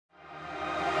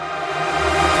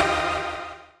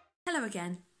Hello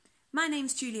again, my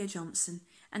name's Julia Johnson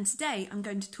and today I'm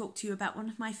going to talk to you about one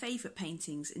of my favourite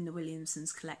paintings in the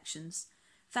Williamson's collections,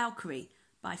 Valkyrie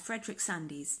by Frederick,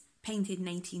 painted in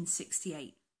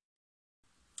 1868.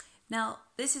 Now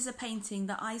this is a painting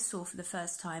that I saw for the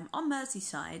first time on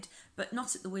Merseyside, but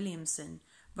not at the Williamson,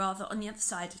 rather on the other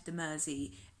side of the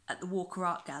Mersey at the Walker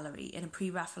Art Gallery in a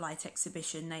Pre-Raphaelite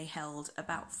exhibition they held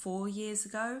about 4 years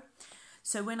ago.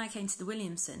 So when I came to the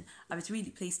Williamson, I was really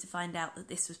pleased to find out that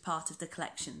this was part of the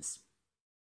collections.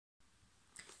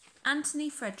 Anthony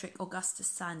Frederick Augustus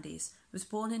Sandys was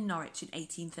born in Norwich in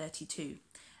 1832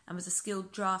 and was a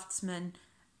skilled draftsman,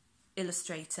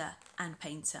 illustrator and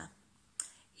painter.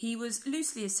 He was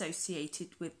loosely associated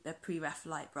with the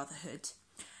Pre-Raphaelite Brotherhood,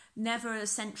 never a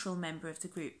central member of the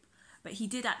group, but he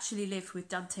did actually live with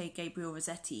Dante Gabriel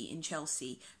Rossetti in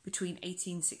Chelsea between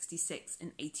 1866 and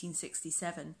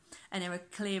 1867, and there are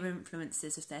clear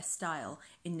influences of their style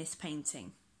in this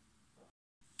painting.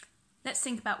 Let's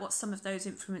think about what some of those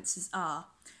influences are.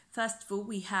 First of all,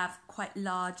 we have quite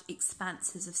large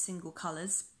expanses of single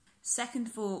colours. Second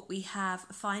of all, we have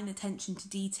a fine attention to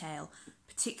detail,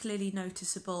 particularly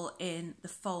noticeable in the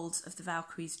folds of the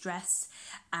Valkyrie's dress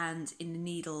and in the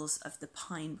needles of the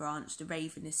pine branch the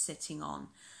raven is sitting on.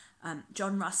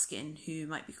 John Ruskin, who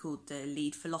might be called the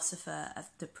lead philosopher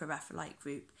of the Pre-Raphaelite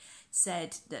group,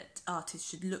 said that artists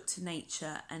should look to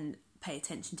nature and pay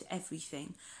attention to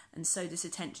everything, and so this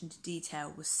attention to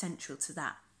detail was central to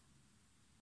that.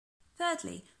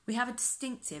 Thirdly, we have a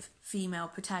distinctive female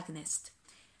protagonist.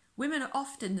 Women are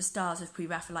often the stars of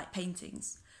Pre-Raphaelite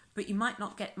paintings, but you might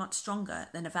not get much stronger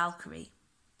than a Valkyrie.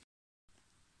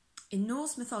 In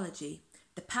Norse mythology,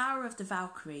 the power of the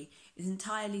Valkyrie is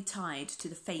entirely tied to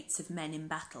the fates of men in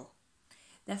battle.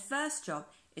 Their first job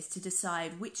is to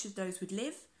decide which of those would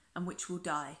live and which will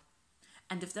die.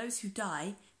 And of those who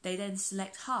die, they then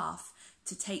select half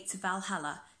to take to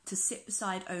Valhalla to sit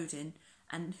beside Odin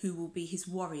and who will be his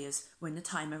warriors when the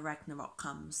time of Ragnarok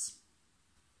comes.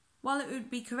 While it would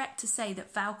be correct to say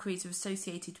that Valkyries are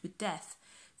associated with death,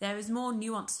 there is more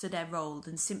nuance to their role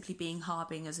than simply being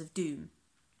harbingers of doom.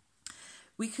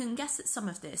 We can guess at some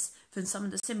of this from some of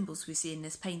the symbols we see in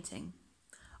this painting.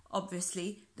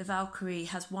 Obviously, the Valkyrie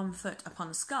has one foot upon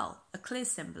a skull, a clear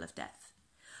symbol of death.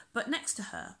 But next to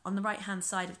her, on the right-hand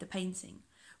side of the painting,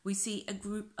 we see a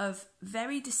group of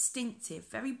very distinctive,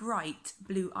 very bright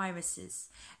blue irises.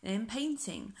 And in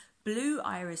painting, blue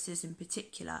irises in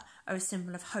particular are a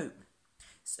symbol of hope.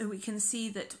 So we can see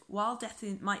that while death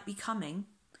might be coming,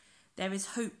 there is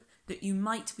hope that you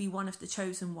might be one of the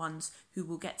chosen ones who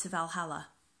will get to Valhalla.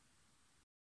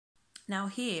 Now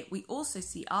here we also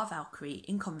see our Valkyrie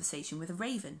in conversation with a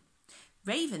raven.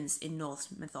 Ravens in Norse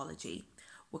mythology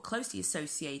were closely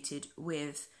associated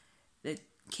with the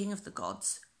king of the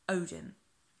gods, Odin.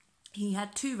 He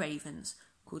had two ravens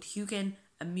called Hugin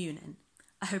and Munin.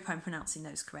 I hope I'm pronouncing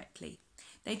those correctly.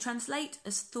 They translate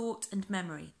as thought and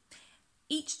memory.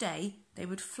 Each day they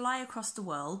would fly across the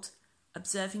world,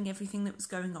 observing everything that was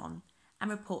going on,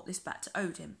 and report this back to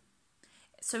Odin.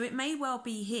 So it may well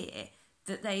be here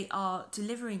that they are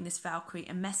delivering this Valkyrie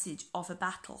a message of a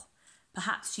battle.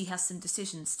 Perhaps she has some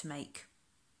decisions to make.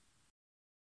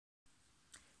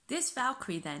 This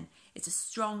Valkyrie then is a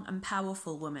strong and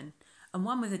powerful woman, and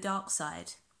one with a dark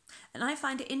side. And I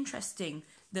find it interesting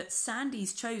that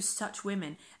Sandys chose such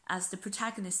women as the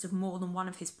protagonist of more than one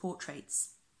of his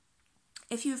portraits.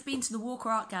 If you have been to the Walker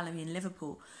Art Gallery in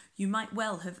Liverpool, you might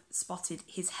well have spotted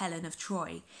his Helen of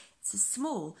Troy. It's a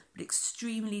small but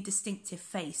extremely distinctive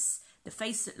face, the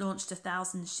face that launched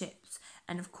 1,000 ships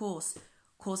and of course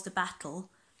caused a battle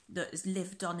that has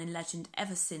lived on in legend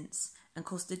ever since and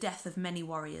caused the death of many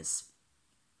warriors.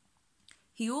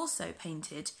 He also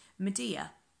painted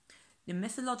Medea, the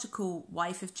mythological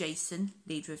wife of Jason,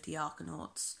 leader of the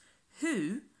Argonauts,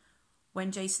 who,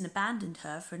 when Jason abandoned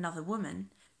her for another woman,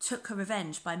 took her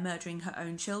revenge by murdering her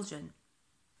own children.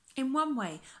 In one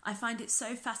way, I find it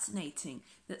so fascinating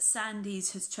that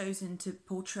Sandys has chosen to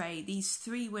portray these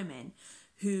three women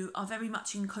who are very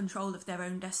much in control of their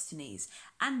own destinies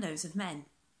and those of men.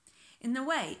 In a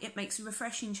way, it makes a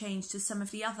refreshing change to some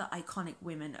of the other iconic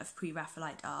women of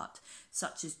Pre-Raphaelite art,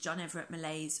 such as John Everett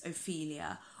Millay's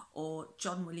Ophelia or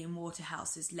John William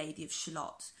Waterhouse's Lady of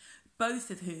Shalott, both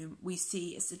of whom we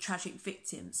see as the tragic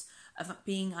victims of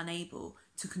being unable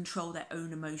to control their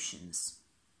own emotions.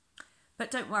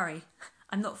 But don't worry,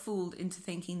 I'm not fooled into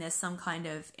thinking there's some kind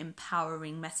of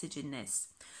empowering message in this.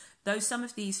 Though some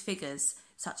of these figures,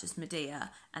 such as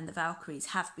Medea and the Valkyries,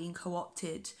 have been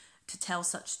co-opted to tell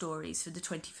such stories for the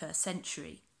 21st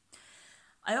century.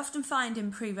 I often find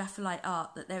in Pre-Raphaelite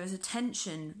art that there is a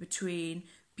tension between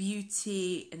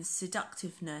beauty and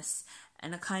seductiveness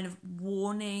and a kind of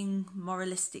warning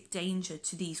moralistic danger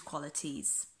to these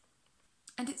qualities.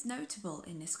 And it's notable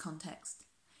in this context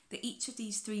that each of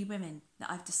these three women that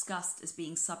I've discussed as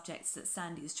being subjects that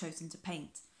Sandy has chosen to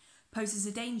paint poses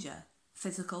a danger,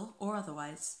 physical or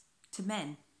otherwise, to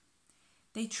men.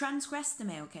 They transgress the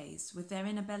male gaze with their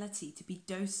inability to be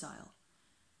docile.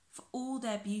 For all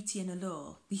their beauty and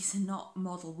allure, these are not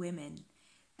model women.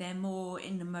 They're more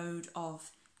in the mode of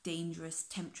dangerous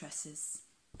temptresses.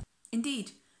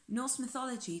 Indeed, Norse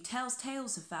mythology tells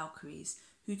tales of Valkyries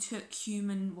who took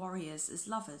human warriors as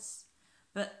lovers,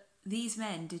 but these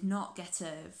men did not get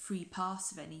a free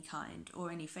pass of any kind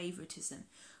or any favouritism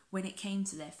when it came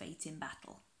to their fate in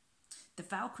battle. The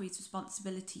Valkyrie's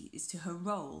responsibility is to her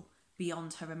role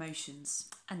beyond her emotions,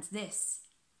 and this,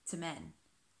 to men,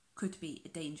 could be a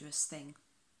dangerous thing.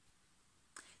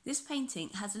 This painting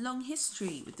has a long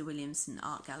history with the Williamson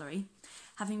Art Gallery,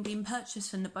 having been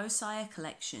purchased from the Beausire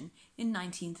collection in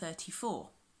 1934.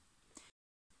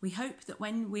 We hope that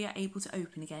when we are able to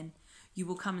open again, you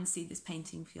will come and see this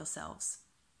painting for yourselves.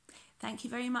 Thank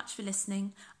you very much for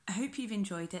listening. I hope you've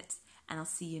enjoyed it, and I'll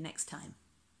see you next time.